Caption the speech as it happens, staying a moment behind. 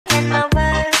and my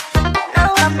worth.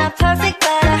 No, I'm not perfect,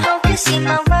 but I hope you see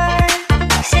my worth.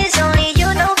 'Cause it's only you,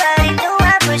 nobody knew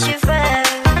I put you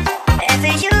first. And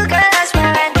for you, girl, I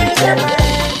swear I need your word.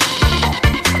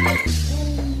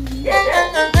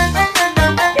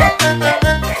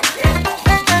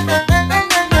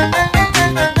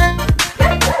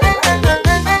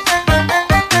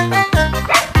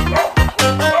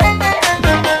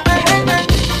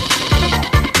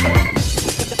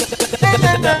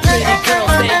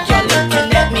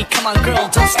 Come on, girl,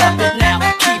 don't stop it now.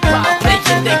 Keep on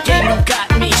playing the game, you got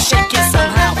me shaking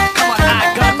somehow. Come on,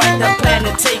 I got right the plan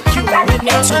to take you with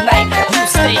me tonight. You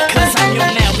stay, cause I'm your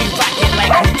man, we rock it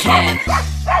like we can.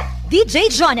 DJ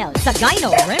Jonel sa Gyno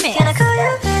Remix. Can I call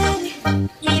you baby?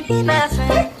 You be my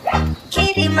friend.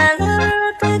 Keep you my lover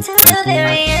up until the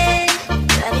very end.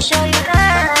 Let me show you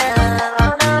love,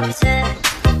 all the reason.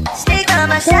 Stick by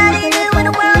my side even when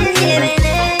the world is giving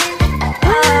in.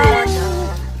 Oh no,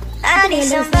 I need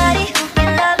somebody who can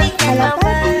love me and my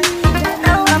word.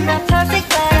 No, I'm not perfect,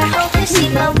 but I hope you see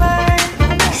my word.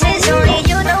 'Cause it's only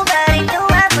you, nobody knew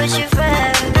I put you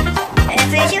first. And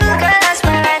for you, girl, I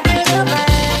swear I need your word.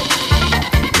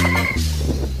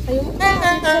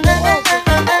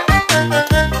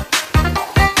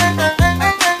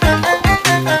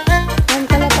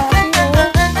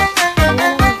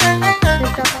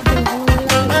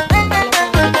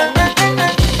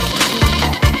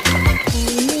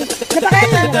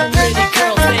 The pretty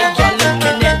girls, they are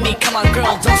looking at me. Come on,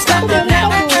 girl, don't stop it now.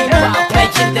 Keep on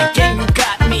playing the game, you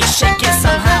got me shaking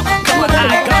somehow. Come on,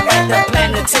 I got right the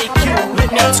plan to take you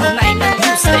with me tonight.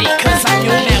 You stay, cause I'm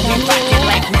your man, we rock it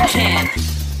like we can.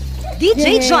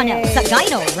 DJ Jonel sa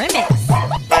Gyno Remix.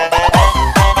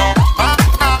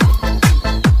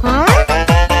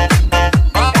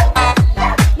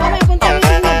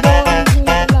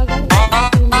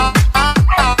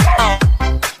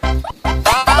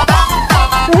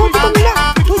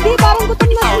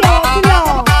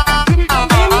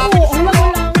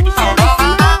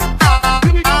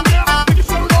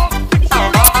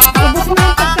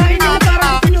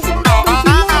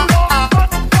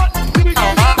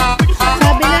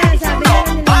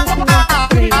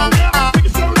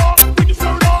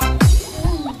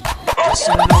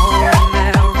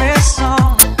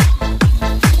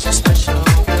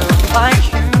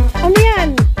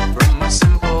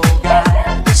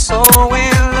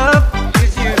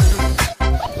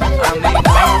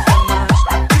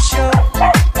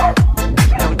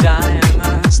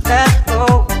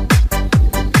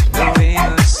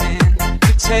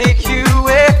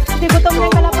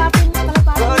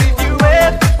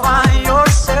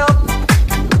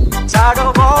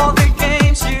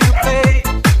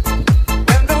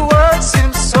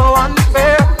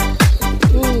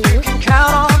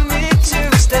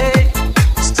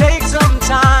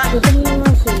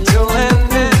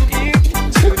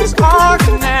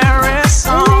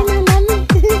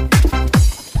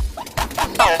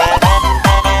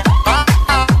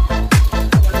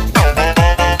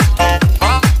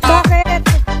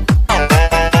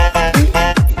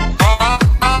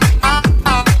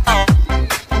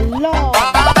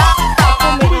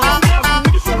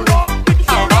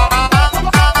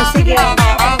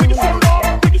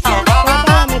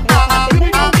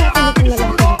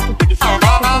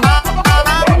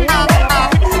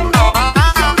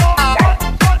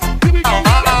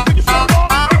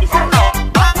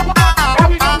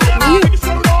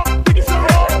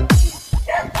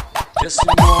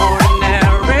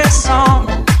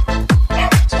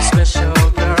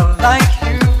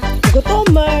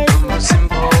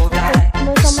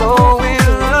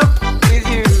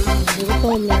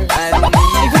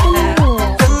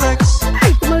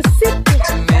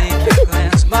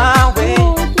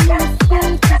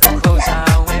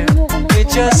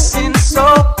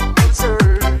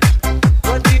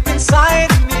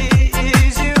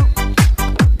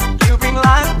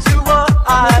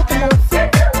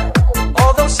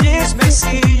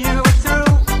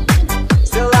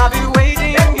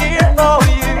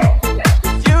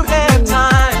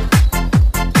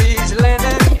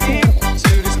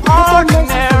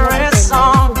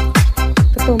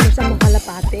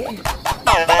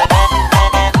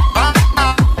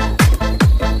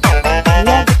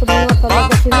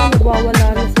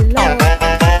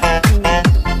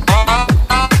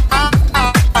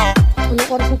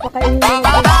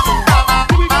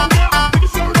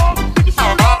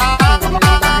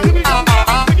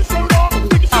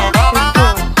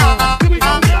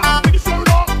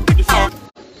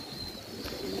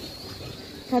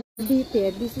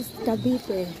 Cavite. This is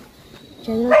Cavite.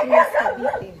 General Trias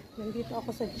Cavite. Nandito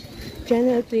ako sa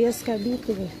General Trias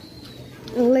Cavite.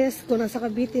 Ang less ko, nasa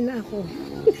Cavite na ako.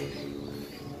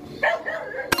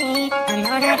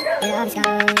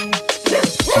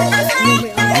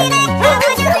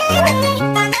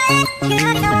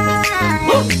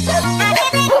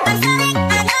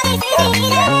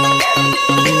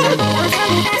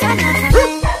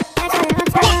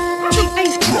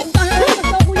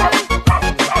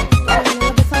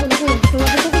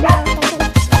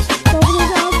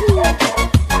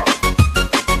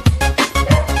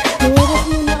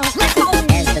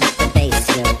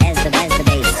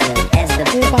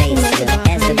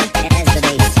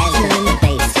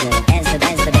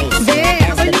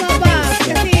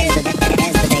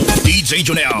 DJ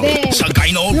Jonel sa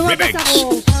Gyno Remix.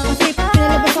 Kasi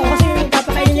pinalabas ako kasi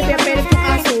papakainin niya pepelit yung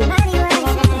aso.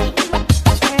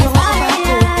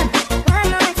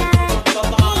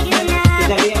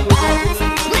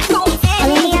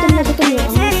 Alam mo, gutom na gutom yung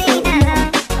aso.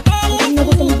 Gutom na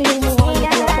gutom din yung mga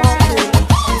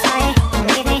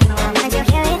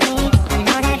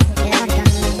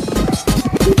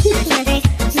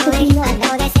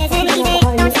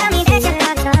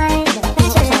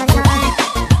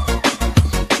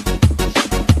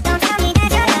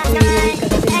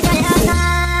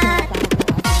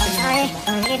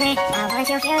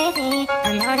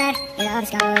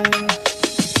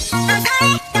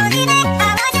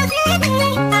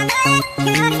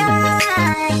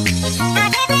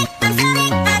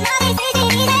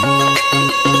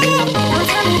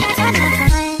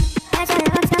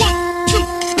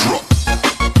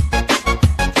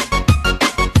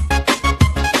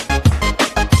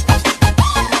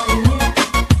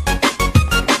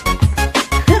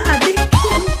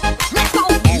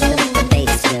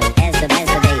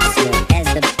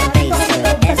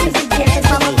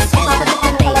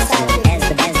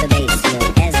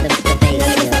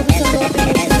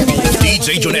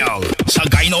DJ Jonel sa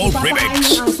Gyno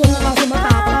Remix. aso na kaso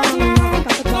matapang.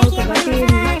 Takot na ako kagatin.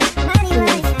 Ayun din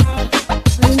o ito.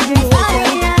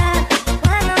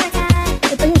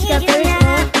 Ito yung scatters o.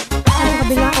 Ang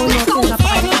kabila o no. Yung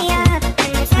napakain ng aso.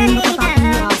 Ang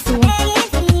matatapang ng aso.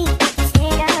 Yung bahay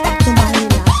nila. Yung bahay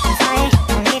nila.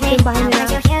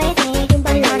 Yung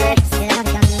bahay nila Lex.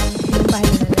 Yung bahay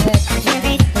nila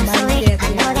Lex.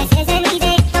 Yung bahay ni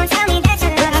Jeff. Yung aso din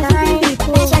dito.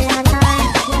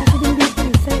 Yung aso din dito.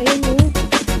 Isa ayun o.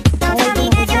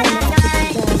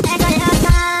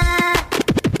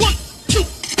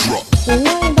 Oo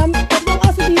nga, ang dami ng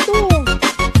aso dito.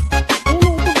 Ayun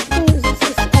o, ano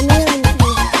yan?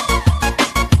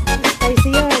 Spicy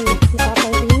yan.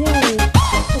 Nakapaw din yan.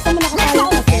 Basta mo nakakala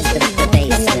kasi.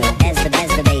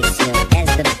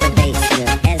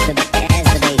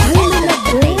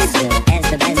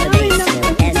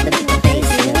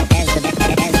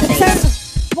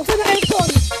 Buksan ang aircon.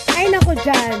 Ay nako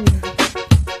dyan.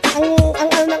 Ang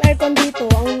ano ng aircon dito,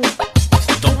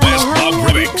 The best love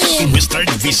remix in Western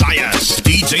Visayas.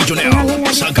 DJ Jonel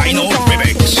sa Gyno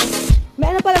Remix. may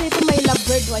ano pala dito, may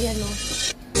lovebird o, ayan o.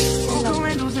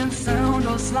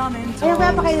 Ayan,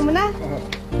 kaya pakainin mo na.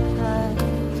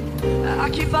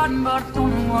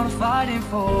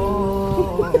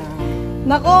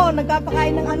 Nako,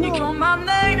 nagpapakain ng ano.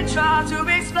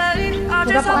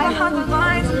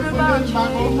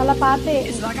 Nagpapakain ng kalapate.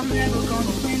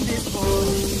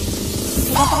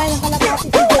 Nagpapakain ng kalapate.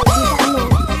 Dito ano.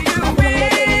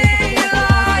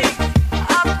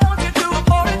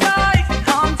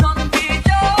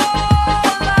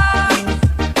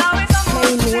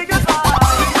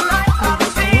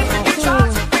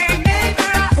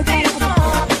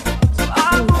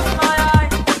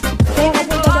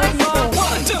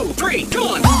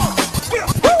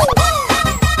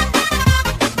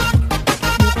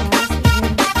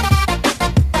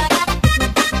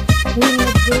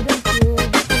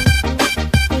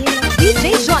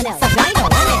 DJ Jonel sa Gyno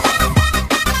Remix.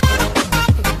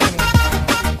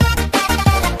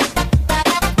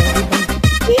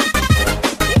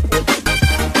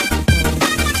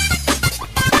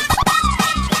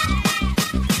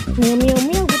 Meow, meow,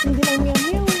 meow. Gutom din ang meow,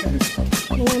 meow.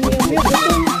 Meow, meow, meow.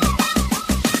 Gutom.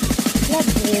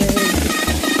 Lovebird.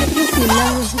 At yung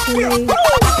silang, kulay,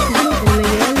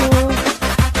 kulay yellow.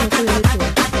 Ang kulay ito.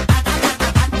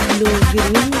 Blue,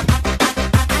 green.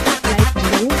 Light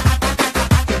blue.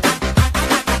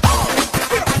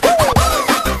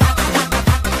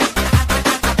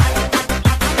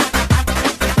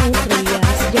 Ang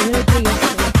Trias. General Trias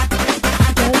ko.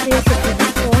 General Trias sa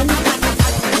Pidicon.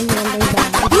 Ang number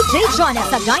bago. DJ Jonel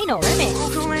sa Gyno Remix.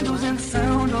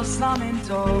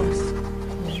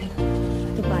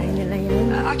 Ito bahay nila yan.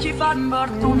 I keep fighting, but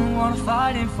I don't know what I'm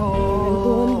fighting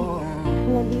for. Nandun.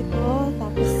 nandito.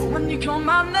 Tapos, When you call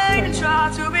my name and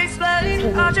try to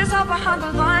explain, I just hide behind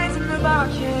the lines in the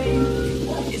barricade.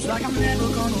 It's like I'm never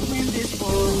gonna win this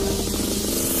war.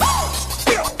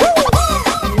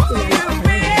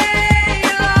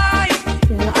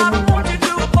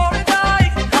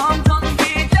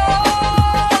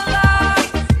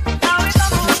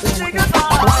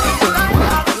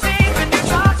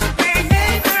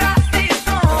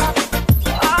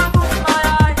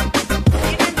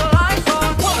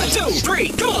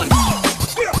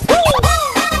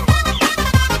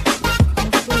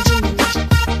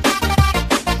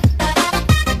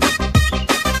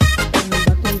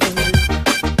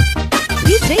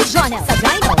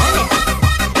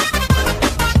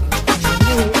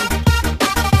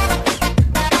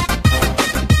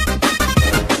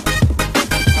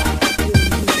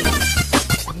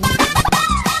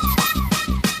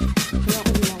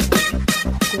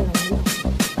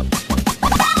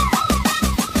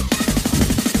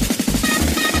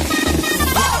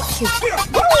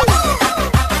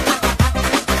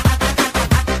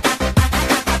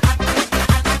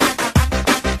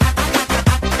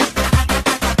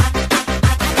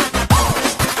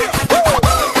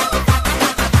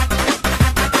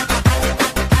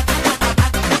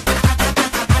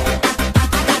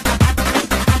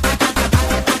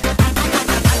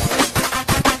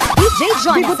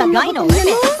 Sagayno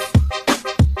Remix.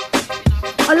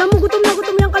 Alam mo, gutom na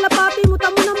gutom yung kalapati mo.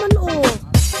 Tamo naman, oh.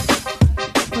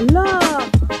 Hala.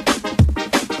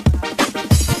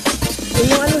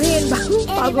 Yung anuhin,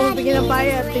 bago mo bigyan ng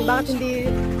bayad.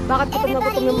 Bakit gutom na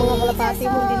gutom yung mga kalapati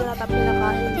mo, hindi na natapin na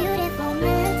kain.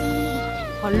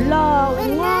 Hala, oo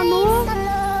nga, no?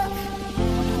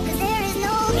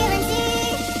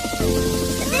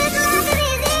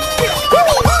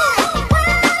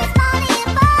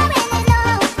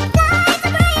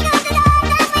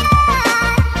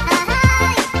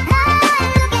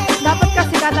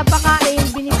 Kada pakain,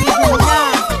 binibigyan niya.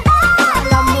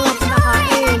 Alam mo,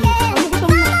 pinakain. Ano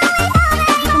gutom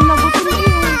na gutom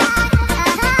yun.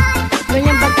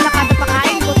 Ganyan ba na kada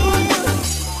pakain? Gutom.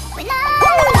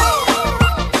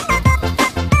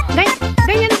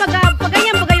 Ganyan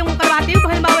baga yung karate yung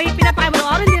pag halimbawa yung pinapakain mo ng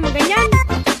oras, hindi naman ganyan.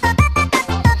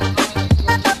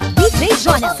 DJ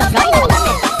John at Sagayno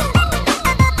Remix.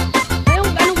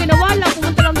 Anong ginawa lang?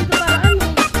 Pumunta lang dito para ano?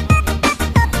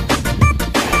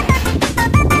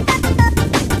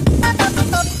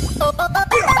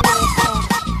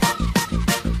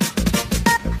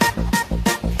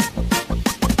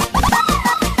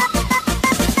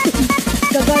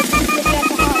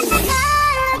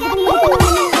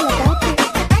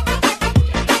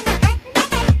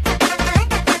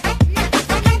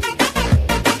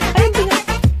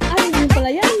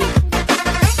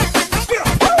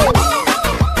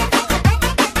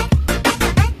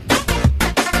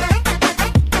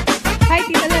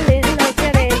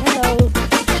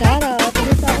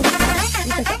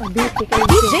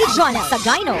 DJ John at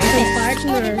Sagayno Remix.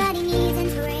 Partner.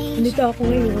 Nandito ako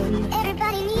ngayon.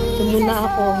 So muna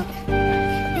ako.